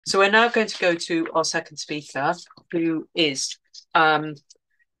So we're now going to go to our second speaker, who is um,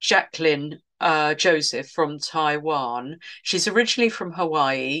 Jaclynn Joseph from Taiwan. She's originally from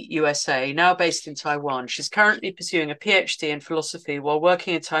Hawaii, USA, now based in Taiwan. She's currently pursuing a PhD in philosophy while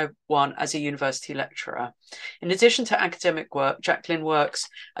working in Taiwan as a university lecturer. In addition to academic work, Jaclynn works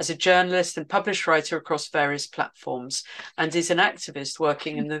as a journalist and published writer across various platforms and is an activist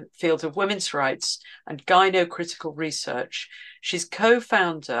working in the field of women's rights and gynocritical research. She's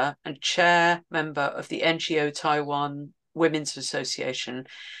co-founder and chair member of the NGO Taiwan Women's Association.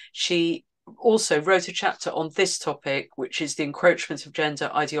 She also wrote a chapter on this topic, which is the encroachment of gender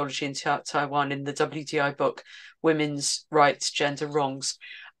ideology in Taiwan in the WDI book, Women's Rights, Gender Wrongs.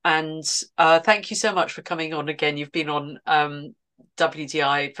 And thank you so much for coming on again. You've been on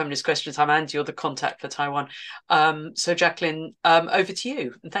WDI Feminist Question Time, and you're the contact for Taiwan. So Jaclynn, over to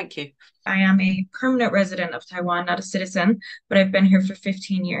you, and thank you. I am a permanent resident of Taiwan, not a citizen, but I've been here for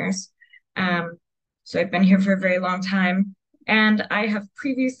 15 years. So I've been here for a very long time. And I have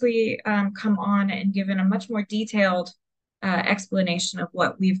previously come on and given a much more detailed explanation of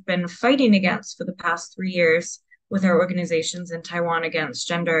what we've been fighting against for the past 3 years with our organizations in Taiwan against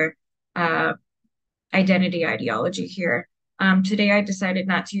gender uh, identity ideology here. Today, I decided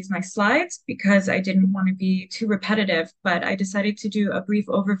not to use my slides because I didn't want to be too repetitive, but I decided to do a brief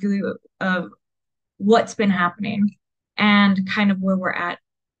overview of what's been happening and kind of where we're at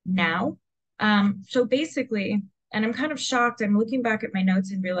now. So basically, and I'm kind of shocked, I'm looking back at my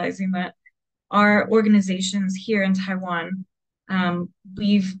notes and realizing that our organizations here in Taiwan,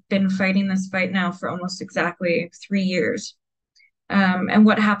 we've been fighting this fight now for almost exactly 3 years. And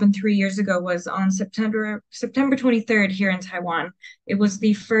what happened 3 years ago was on September 23rd here in Taiwan. It was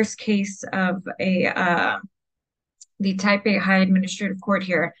the first case of the Taipei High Administrative Court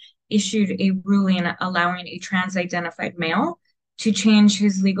here issued a ruling allowing a trans-identified male to change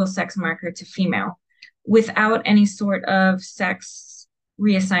his legal sex marker to female without any sort of sex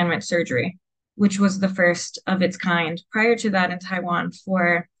reassignment surgery, which was the first of its kind. Prior to that in Taiwan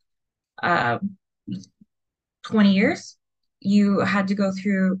for uh, 20 years, you had to go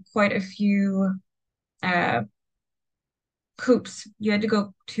through quite a few uh, hoops. You had to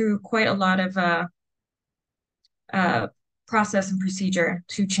go through quite a lot of uh, process and procedure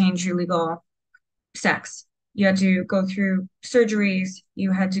to change your legal sex. You had to go through surgeries.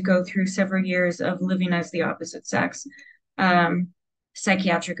 You had to go through several years of living as the opposite sex, um,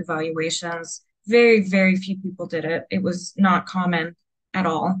 psychiatric evaluations. Very, very few people did it. It was not common at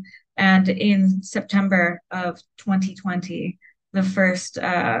all. And in September of 2020, the first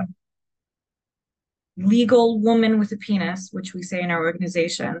legal woman with a penis, which we say in our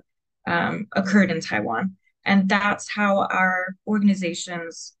organization, occurred in Taiwan. And that's how our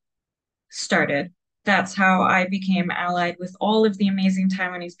organizations started. That's how I became allied with all of the amazing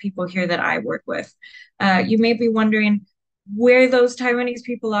Taiwanese people here that I work with. You may be wondering where those Taiwanese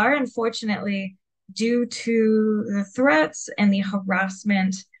people are. Unfortunately, due to the threats and the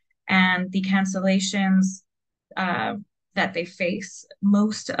harassment and the cancellations uh, that they face,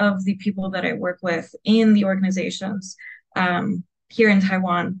 most of the people that I work with in the organizations here in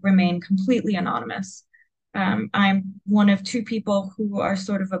Taiwan remain completely anonymous. I'm one of two people who are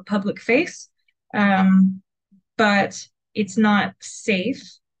sort of a public face, um, but it's not safe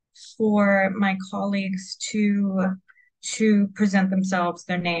for my colleagues to present themselves,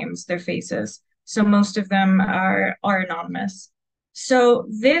 their names, their faces. So most of them are anonymous. So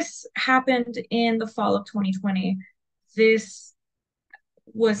this happened in the fall of 2020. This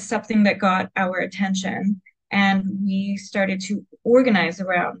was something that got our attention, and we started to organize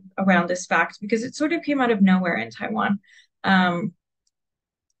around this fact because it sort of came out of nowhere in Taiwan. Um,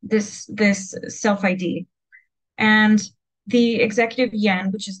 this self ID and the executive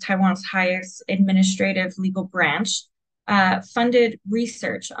yuan, which is Taiwan's highest administrative legal branch, funded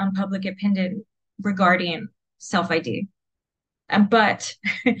research on public opinion regarding self ID. But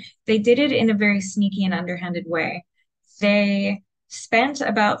they did it in a very sneaky and underhanded way. They spent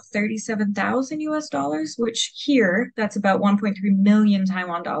about 37,000 US dollars, which here, that's about 1.3 million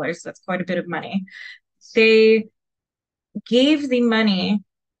Taiwan dollars. That's quite a bit of money. They gave the money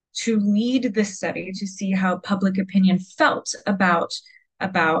to lead the study to see how public opinion felt about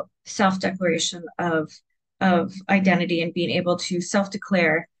self-declaration of identity and being able to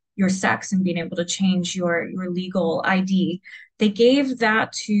self-declare your sex and being able to change your legal ID. They gave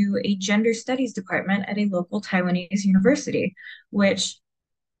that to a gender studies department at a local Taiwanese university, which,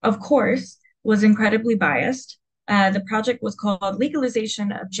 of course, was incredibly biased. The project was called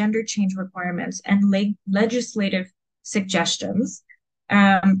Legalization of Gender Change Requirements and Legislative Suggestions.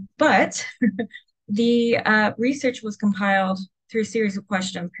 But the research was compiled through a series of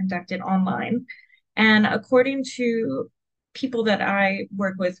questions conducted online. And according to people that I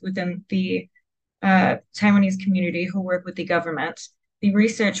work with within the Taiwanese community who work with the government, the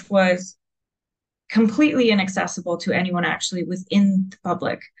research was completely inaccessible to anyone actually within the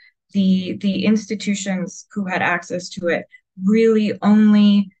public. The institutions who had access to it really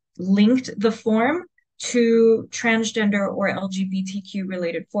only linked the form to transgender or LGBTQ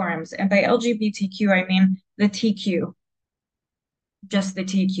related forums. And by LGBTQ, I mean the TQ, just the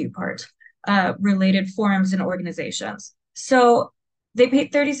TQ part, related forums and organizations. So they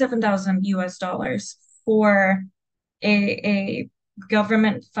paid 37,000 US dollars for a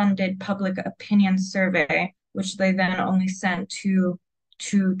government funded public opinion survey, which they then only sent to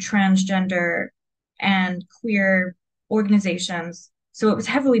transgender and queer organizations. So it was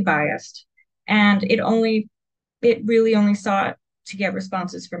heavily biased, and it really only sought to get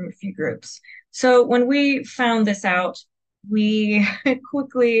responses from a few groups. So when we found this out, we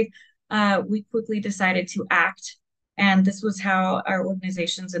quickly decided to act. And this was how our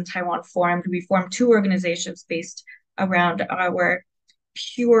organizations in Taiwan formed. We formed two organizations based around our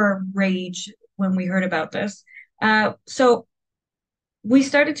pure rage when we heard about this. So we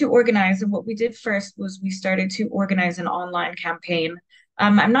started to organize, and what we did first was we started to organize an online campaign.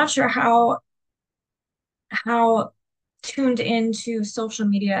 I'm not sure how tuned into social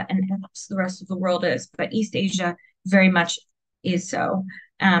media and apps the rest of the world is, but East Asia very much is so.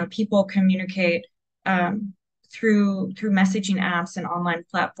 People communicate through messaging apps and online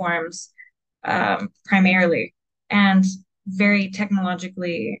platforms primarily, and very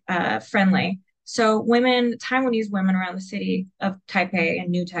technologically friendly. So Taiwanese women around the city of Taipei and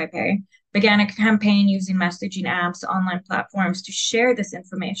New Taipei began a campaign using messaging apps, online platforms to share this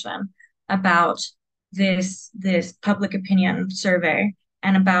information about this public opinion survey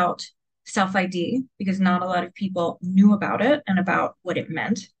and about self-ID, because not a lot of people knew about it and about what it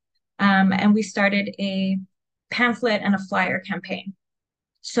meant. And we started a pamphlet and a flyer campaign.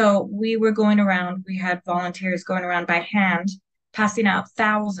 So we had volunteers going around by hand, passing out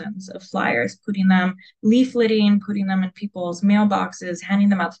thousands of flyers, leafleting, putting them in people's mailboxes, handing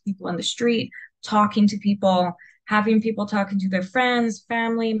them out to people in the street, talking to people, having people talking to their friends,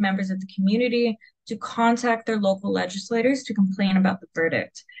 family, members of the community to contact their local legislators to complain about the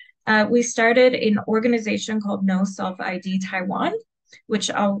verdict. We started an organization called No Self ID Taiwan,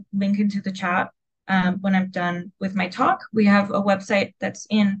 which I'll link into the chat when I'm done with my talk. We have a website that's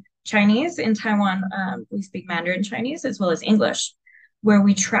in Chinese. In Taiwan, we speak Mandarin Chinese as well as English, where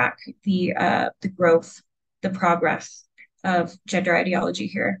we track the growth, the progress of gender ideology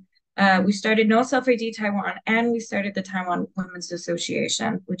here. We started No Self ID Taiwan, and we started the Taiwan Women's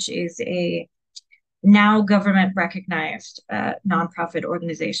Association, which is a now government recognized nonprofit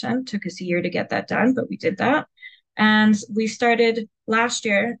organization. Took us a year to get that done, but we did that. And we started last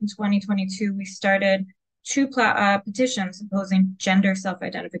year in 2022, we started two petitions opposing gender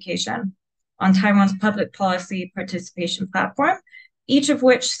self-identification on Taiwan's public policy participation platform, each of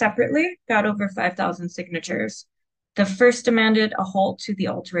which separately got over 5,000 signatures. The first demanded a halt to the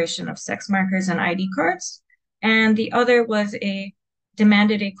alteration of sex markers and ID cards, and the other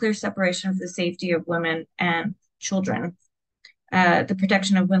demanded a clear separation of the safety of women and children, the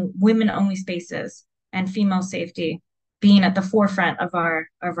protection of women-only spaces, and female safety being at the forefront of our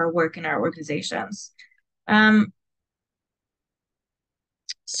work in our organizations.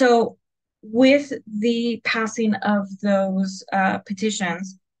 So with the passing of those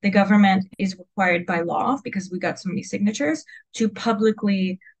petitions, the government is required by law, because we got so many signatures, to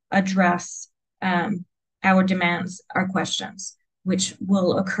publicly address our demands, our questions, which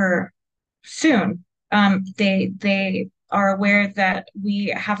will occur soon. They are aware that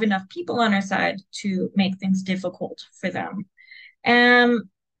we have enough people on our side to make things difficult for them.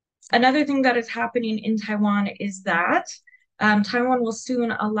 Another thing that is happening in Taiwan is that Taiwan will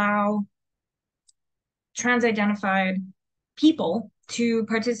soon allow trans-identified people to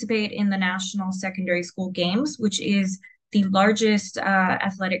participate in the National Secondary School Games, which is the largest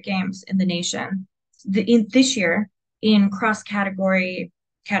athletic games in the nation. This year, in cross-sex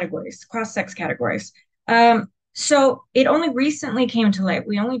categories. So it only recently came to light.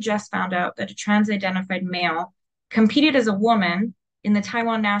 We only just found out that a trans-identified male competed as a woman in the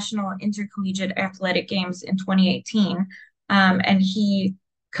Taiwan National Intercollegiate Athletic Games in 2018, and he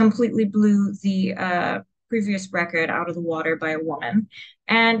completely blew the previous record out of the water by a woman.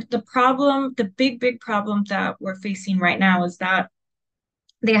 And the big problem that we're facing right now is that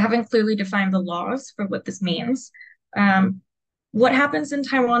they haven't clearly defined the laws for what this means. What happens in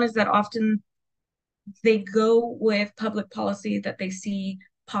Taiwan is that often they go with public policy that they see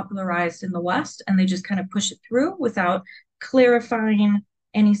popularized in the West, and they just kind of push it through without clarifying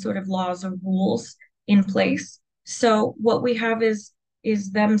any sort of laws or rules in place. So what we have is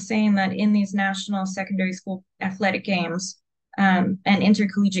them saying that in these national secondary school athletic games and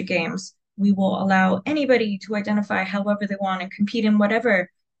intercollegiate games, we will allow anybody to identify however they want and compete in whatever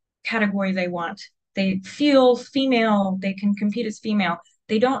category they want. They feel female, they can compete as female.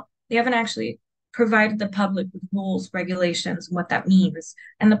 They haven't actually provided the public with rules, regulations, and what that means.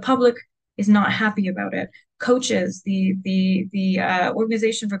 And the public is not happy about it. Coaches, the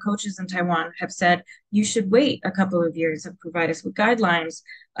Organization for Coaches in Taiwan have said you should wait a couple of years and provide us with guidelines.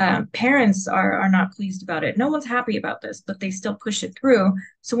 Parents are not pleased about it. No one's happy about this, but they still push it through.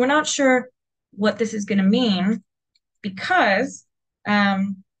 So we're not sure what this is going to mean because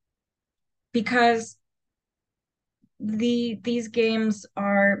these games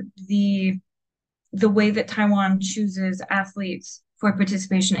are the way that Taiwan chooses athletes for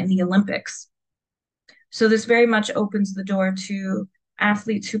participation in the Olympics. So this very much opens the door to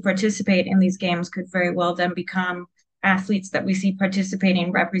athletes who participate in these games could very well then become athletes that we see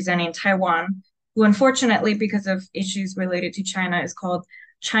participating, representing Taiwan, who unfortunately, because of issues related to China, is called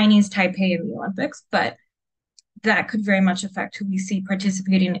Chinese Taipei in the Olympics, but that could very much affect who we see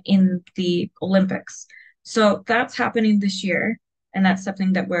participating in the Olympics. So that's happening this year, and that's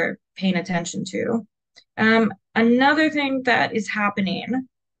something that we're paying attention to. Another thing that is happening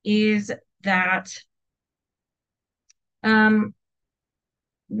is that, and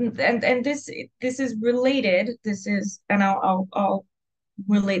this is related. And I'll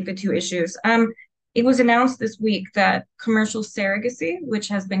relate the two issues. It was announced this week that commercial surrogacy, which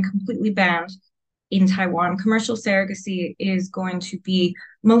has been completely banned in Taiwan, commercial surrogacy is going to be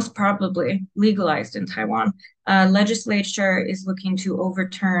most probably legalized in Taiwan. Legislature is looking to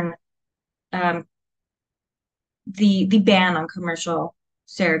overturn the ban on commercial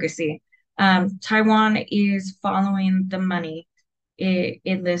surrogacy. Taiwan is following the money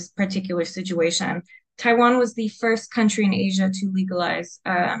in this particular situation. Taiwan was the first country in Asia to legalize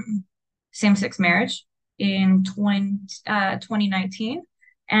same-sex marriage in 2019.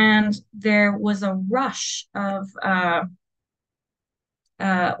 And there was a rush of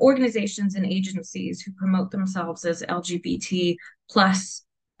organizations and agencies who promote themselves as LGBT plus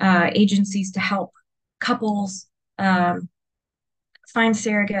agencies to help couples find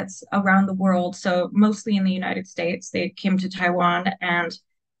surrogates around the world. So mostly in the United States, they came to Taiwan and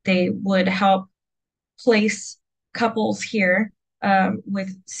they would help place couples here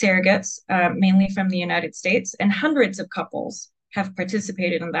with surrogates, mainly from the United States, and hundreds of couples have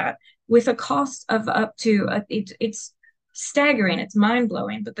participated in that with a cost of up to, it's staggering, it's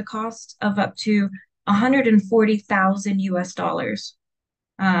mind-blowing, but the cost of up to 140,000 US dollars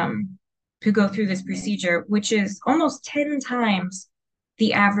to go through this procedure, which is almost 10 times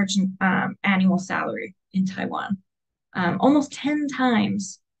the average annual salary in Taiwan. Almost 10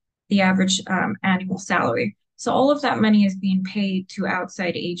 times the average annual salary. So all of that money is being paid to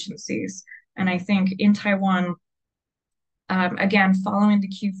outside agencies. And I think in Taiwan, again, following the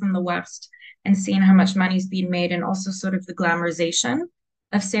cue from the West and seeing how much money is being made and also sort of the glamorization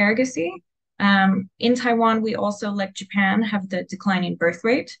of surrogacy. In Taiwan, we also, like Japan, have the declining birth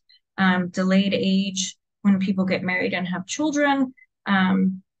rate, delayed age when people get married and have children.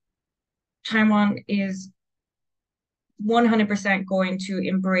 Taiwan is 100% going to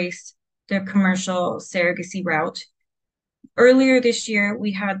embrace the commercial surrogacy route. Earlier this year,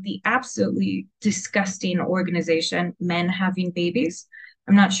 we had the absolutely disgusting organization, Men Having Babies.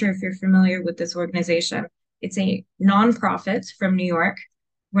 I'm not sure if you're familiar with this organization. It's a nonprofit from New York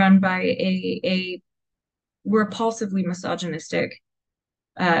run by a repulsively misogynistic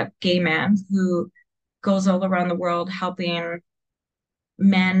gay man who goes all around the world helping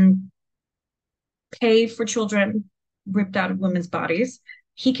men pay for children ripped out of women's bodies.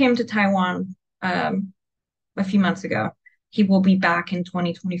 He came to Taiwan a few months ago. He will be back in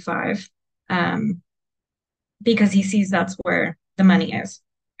 2025 because he sees that's where the money is.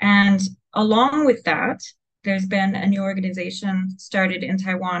 And along with that, there's been a new organization started in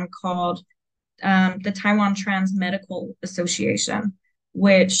Taiwan called the Taiwan Trans Medical Association,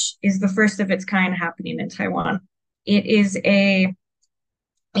 which is the first of its kind happening in Taiwan. It is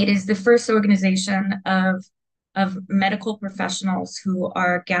the first organization of medical professionals who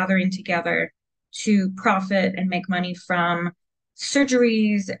are gathering together to profit and make money from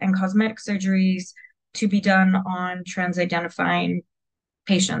surgeries and cosmetic surgeries to be done on trans-identifying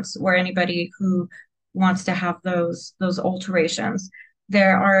patients or anybody who wants to have those alterations.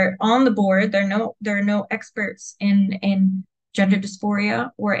 There are on the board, there are no experts in gender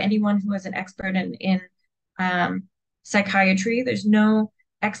dysphoria or anyone who is an expert in psychiatry. There's no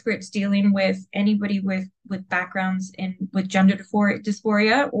experts dealing with anybody with backgrounds in with gender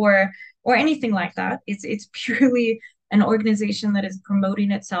dysphoria or anything like that. It's purely an organization that is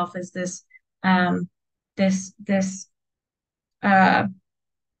promoting itself as this this uh,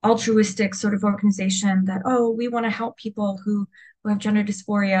 altruistic sort of organization that, oh, we want to help people who have gender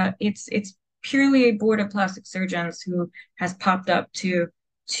dysphoria. It's purely a board of plastic surgeons who has popped up to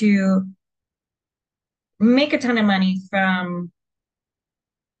make a ton of money from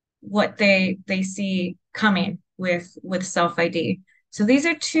what they see coming with self ID. So these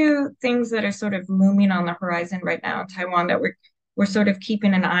are two things that are sort of looming on the horizon right now in Taiwan that we're sort of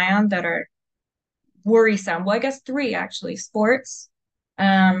keeping an eye on that are worrisome. Well, I guess three actually: sports,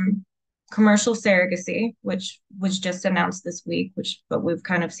 um, commercial surrogacy, which was just announced this week, but we've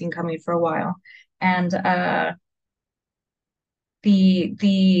kind of seen coming for a while, and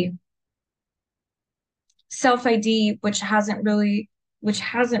the self ID, which hasn't really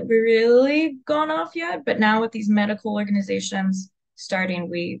gone off yet, but now with these medical organizations starting,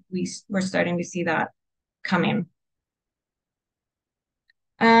 we're starting to see that coming.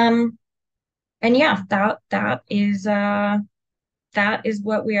 And yeah, that is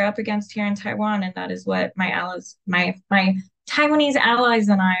what we are up against here in Taiwan, and that is what my Taiwanese allies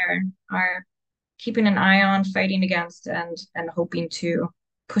and I are keeping an eye on, fighting against, and hoping to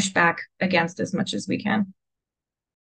push back against as much as we can.